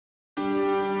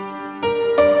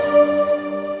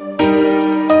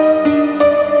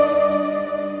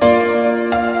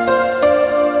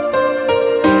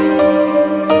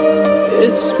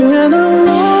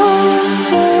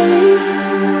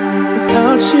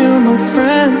you, my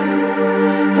friend,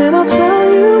 and I'll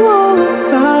tell you all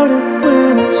about it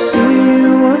when I see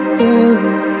you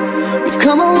again. We've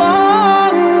come a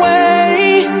long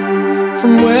way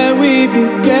from where we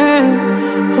began.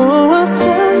 Oh, I'll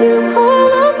tell you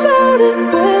all about it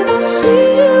when I see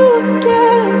you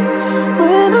again.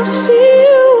 When I see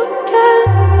you again.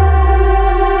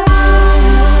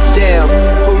 Damn,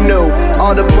 who knew?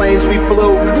 All the planes we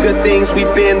flew, good things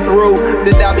we've been through,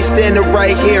 that I'll be standing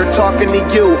right here talking to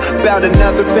you about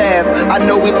another path. I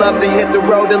know we love to hit the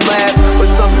road and laugh, but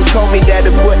something told me that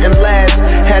it wouldn't last.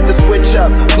 Had to switch up,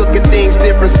 look at things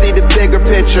different, see the bigger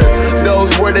picture.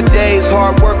 Those were the days,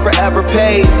 hard work forever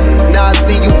pays. Now I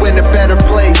see you in a better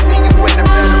place.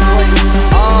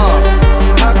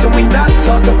 How can we not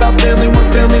talk about family when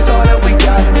family's all that we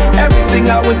got? Everything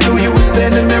I went through, you were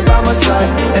standing there by my side,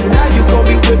 and now you gon'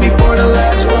 be with me for the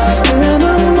last ride. It's been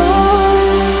a long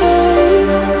way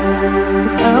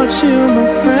without you, my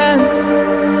friend,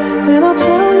 and I'll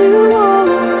tell you all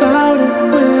about it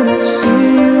when I see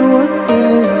you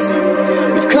again.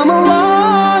 We've come a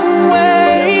long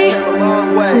way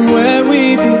from where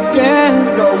we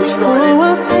began. Oh,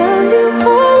 I'll tell you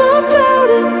all about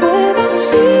it when I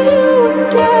see you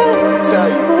again.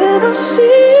 When I see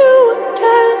you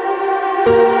again.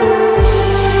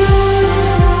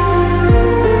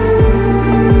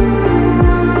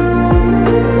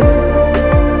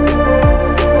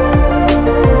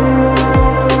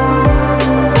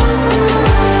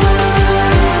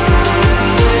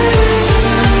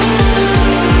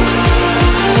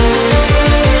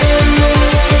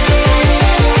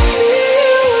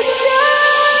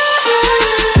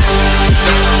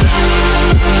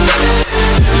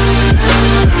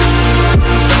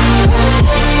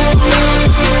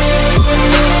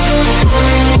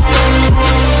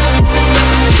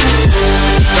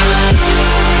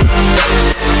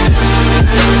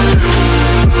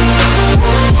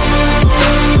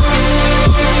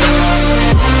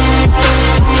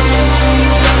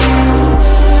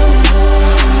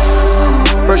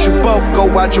 Go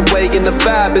out your way and the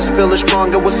vibe is feeling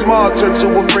strong. It was small, turn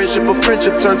to a friendship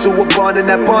turn to a bond, and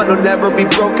that bond will never be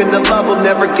broken, the love will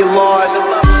never get lost.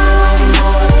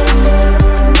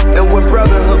 And when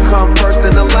brotherhood come first,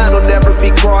 then the line will never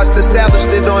be crossed. Established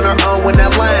it on our own when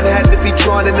that line had to be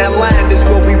drawn, and that line is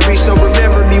what we reach, so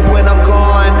remember me when I'm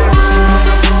gone.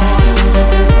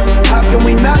 How can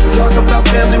we not talk about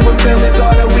family when family's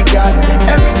all that we got?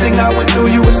 Everything I went through,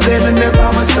 you were standing there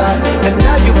by my side, and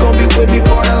now you gon' be with me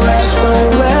for the last ride. So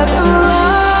let the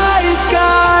light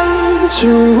guide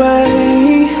your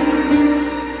way,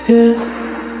 yeah.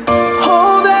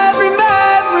 Hold every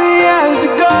memory as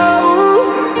you go,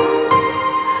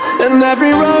 and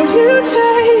every road you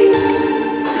take